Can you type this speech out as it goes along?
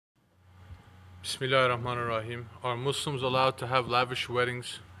Bismillahirrahmanirrahim. Are Muslims allowed to have lavish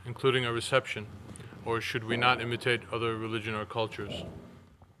weddings, including a reception, or should we not imitate other religion or cultures?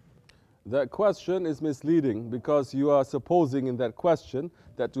 That question is misleading because you are supposing in that question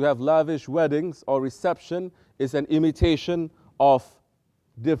that to have lavish weddings or reception is an imitation of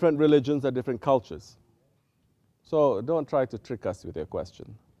different religions or different cultures. So don't try to trick us with your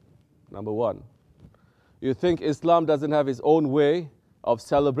question. Number one, you think Islam doesn't have its own way of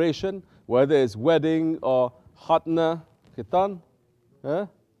celebration, whether it's wedding or khatna, khitan,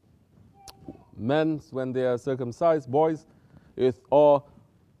 men when they are circumcised, boys, or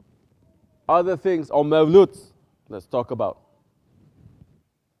other things, or mawluds, let's talk about.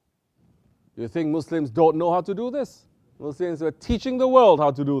 You think Muslims don't know how to do this? Muslims are teaching the world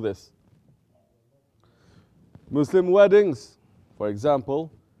how to do this. Muslim weddings, for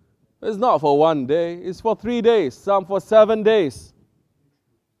example, is not for 1 day, it's for 3 days, some for 7 days.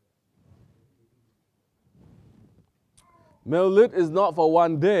 Mawlid is not for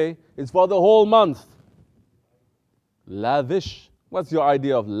 1 day, it's for the whole month. Lavish. What's your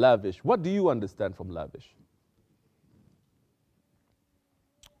idea of lavish? What do you understand from lavish?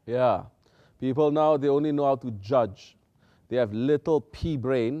 Yeah, people now, they only know how to judge. They have little pea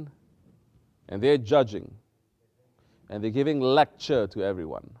brain and they're judging. And they're giving lecture to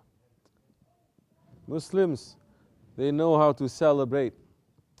everyone. Muslims, they know how to celebrate,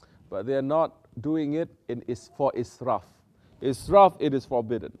 but they're not doing it for israf. Israf, it is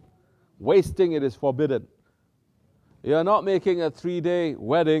forbidden. Wasting, it is forbidden. You're not making a 3-day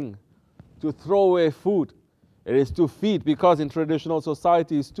wedding to throw away food. It is to feed, because in traditional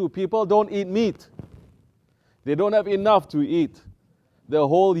societies too, people don't eat meat. They don't have enough to eat the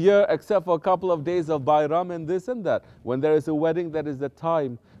whole year except for a couple of days of Bayram and this and that. When there is a wedding, that is the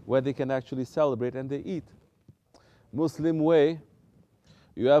time where they can actually celebrate and they eat. Muslim way,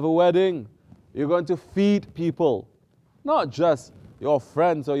 you have a wedding, you're going to feed people. Not just your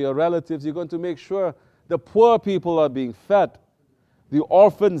friends or your relatives, you're going to make sure the poor people are being fed. The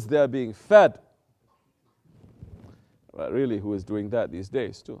orphans, they are being fed. But really, who is doing that these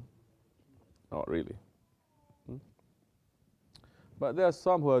days too? Not really. But there are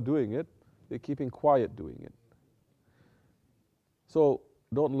some who are doing it. They're keeping quiet doing it. So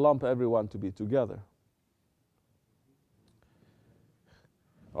don't lump everyone to be together.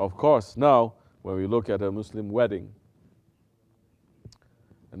 Of course, now, when we look at a Muslim wedding,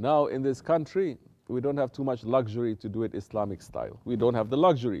 and now in this country, we don't have too much luxury to do it Islamic style. We don't have the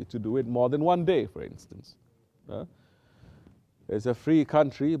luxury to do it more than 1 day, for instance. It's a free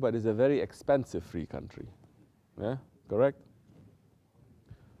country, but it's a very expensive free country. Yeah, correct?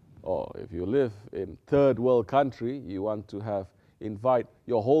 Or if you live in third world country, you want to invite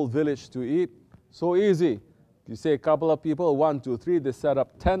your whole village to eat, so easy. You say a couple of people, 1, 2, 3, they set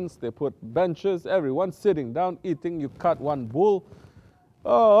up tents, they put benches, everyone sitting down, eating, you cut one bull.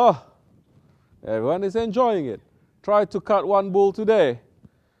 Everyone is enjoying it. Try to cut one bull today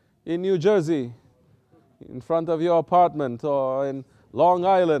in New Jersey, in front of your apartment, or in Long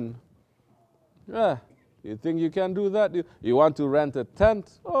Island. Yeah, you think you can do that? You want to rent a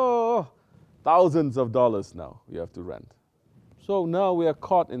tent? Oh, thousands of dollars now you have to rent. So now we are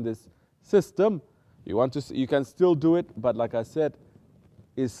caught in this system. You can still do it, but like I said,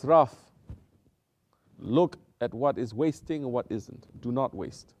 israf. Look at what is wasting and what isn't. Do not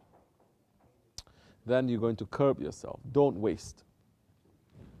waste. Then you're going to curb yourself. Don't waste.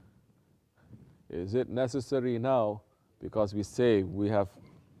 Is it necessary now, because we say we have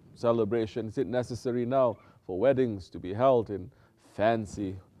celebration, is it necessary now for weddings to be held in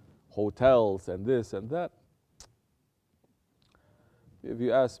fancy hotels and this and that? If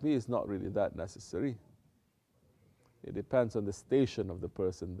you ask me, it's not really that necessary. It depends on the station of the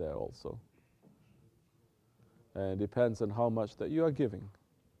person there also. And it depends on how much that you are giving.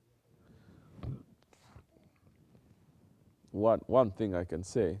 One thing I can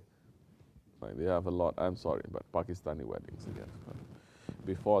say, like they have a lot, I'm sorry, but Pakistani weddings again.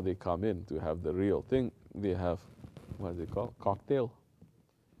 Before they come in to have the real thing, they have, what is it called? Cocktail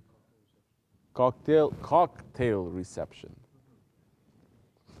reception.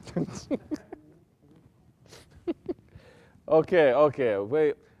 Okay,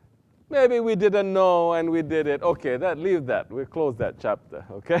 wait. Maybe we didn't know and we did it. Okay, leave that. We'll close that chapter,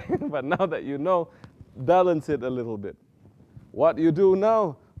 okay? But now that you know, balance it a little bit. What you do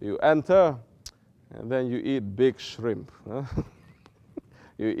now, you enter, and then you eat big shrimp.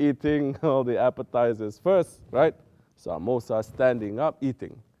 You're eating all the appetizers first, right? Samosa, standing up,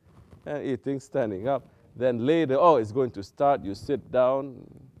 eating. And eating, standing up. Then later, it's going to start, you sit down,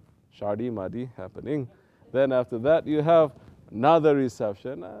 shardi madi happening. Then after that, you have another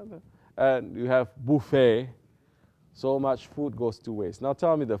reception. and you have buffet, so much food goes to waste. Now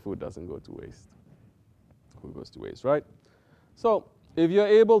tell me the food doesn't go to waste. Food goes to waste, right? So if you're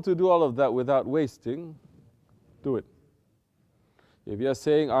able to do all of that without wasting, do it. If you're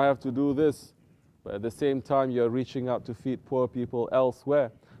saying, I have to do this, but at the same time you're reaching out to feed poor people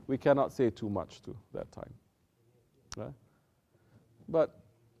elsewhere, we cannot say too much to that time. Right? But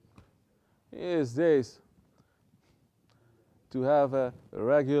these days, to have a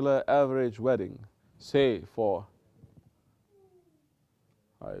regular average wedding, say for,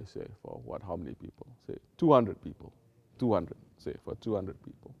 I say for what, how many people? Say 200 people. 200, say for 200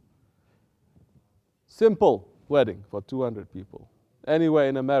 people. Simple wedding for 200 people. Anywhere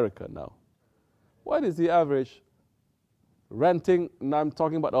in America now. What is the average renting? Now I'm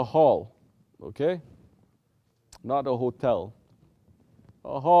talking about a hall, okay? Not a hotel.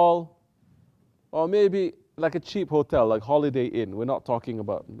 A hall, or maybe like a cheap hotel, like Holiday Inn. We're not talking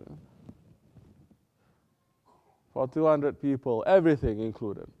about. For 200 people, everything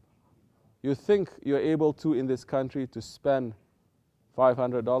included. You think you're able to, in this country, to spend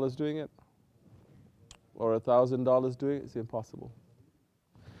 $500 doing it? Or $1,000 doing it? It's impossible.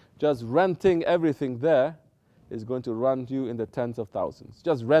 Just renting everything there is going to run you in the tens of thousands.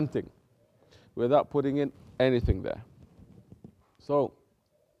 Just renting, without putting in anything there. So,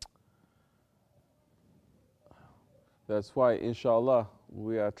 that's why, inshallah,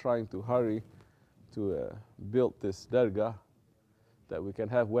 we are trying to hurry to build this dergah, that we can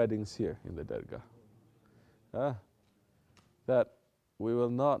have weddings here in the dergah. That we will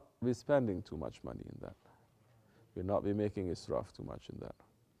not be spending too much money in that. We'll not be making israf too much in that.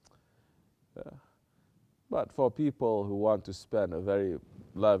 But for people who want to spend a very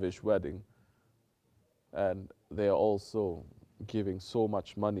lavish wedding, and they are also giving so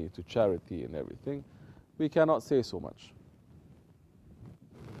much money to charity and everything, we cannot say so much.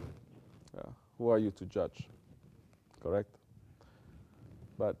 Who are you to judge? Correct?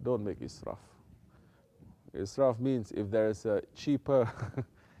 But don't make israf. Israf means if there is a cheaper,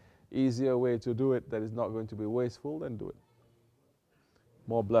 easier way to do it that is not going to be wasteful, then do it.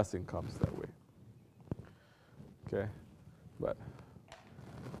 More blessing comes that way. Okay? But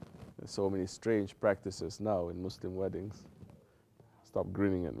there's so many strange practices now in Muslim weddings. Stop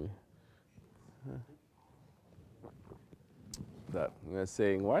grinning at me. That we're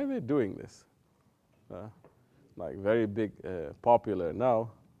saying, why are they doing this? Like very big, popular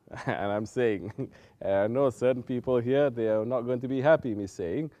now. And I'm saying, I know certain people here, they are not going to be happy me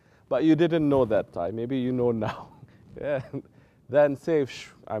saying, but you didn't know that time. Maybe you know now. Yeah. Then say,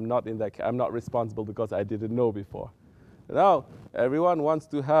 I'm not in that. I'm not responsible because I didn't know before. Now everyone wants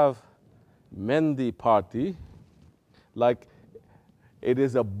to have Mendi party, like it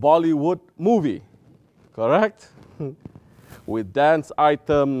is a Bollywood movie, correct? With dance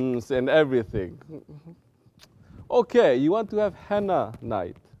items and everything. Okay, you want to have henna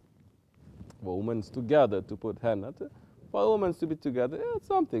night. Women's together to put henna. For women to be together, yeah, it's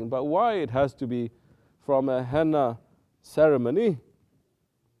something. But why it has to be from a henna ceremony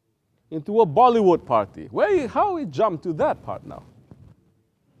into a Bollywood party? How we jump to that part now?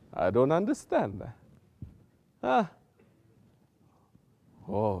 I don't understand that.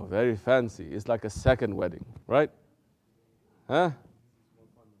 Oh, very fancy. It's like a second wedding, right?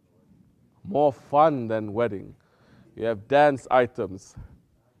 More fun than wedding. You have dance items.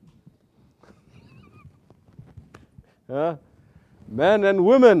 Men and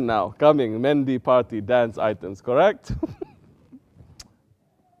women now coming, Mendi party dance items, correct?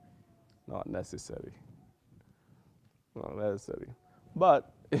 Not necessary. Not necessary.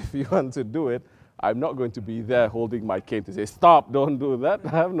 But if you want to do it, I'm not going to be there holding my cane to say, stop, don't do that. I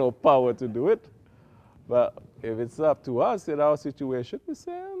have no power to do it. But if it's up to us in our situation, we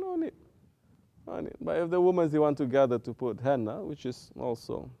say, no need. No need. But if the women, they want to gather to put henna, which is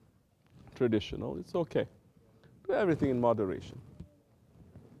also traditional, it's okay. Do everything in moderation.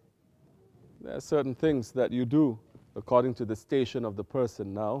 There are certain things that you do according to the station of the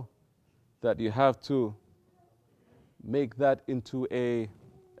person now, that you have to make that into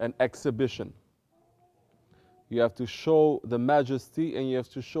an exhibition. You have to show the majesty and you have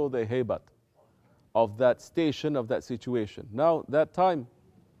to show the hebat of that station, of that situation. Now, that time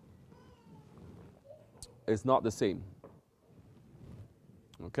is not the same.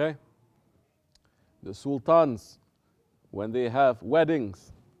 Okay? The sultans, when they have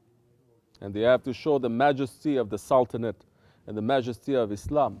weddings, and they have to show the majesty of the sultanate and the majesty of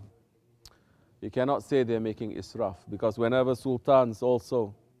Islam, you cannot say they're making israf, because whenever sultans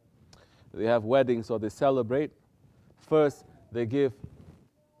also, they have weddings or they celebrate, first they give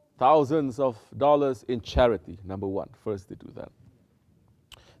thousands of dollars in charity, number one. First they do that.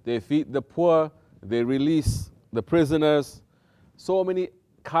 they feed the poor, they release the prisoners. So many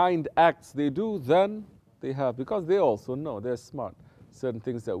kind acts they do, then they have, because they also know, they're smart, certain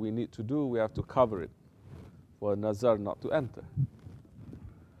things that we need to do, we have to cover it for a nazar not to enter.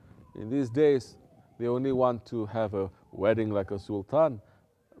 In these days, they only want to have a wedding like a sultan,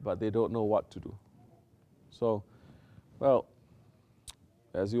 but they don't know what to do. So, well,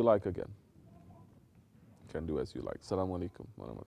 as you like again. You can do as you like. Assalamu alaikum.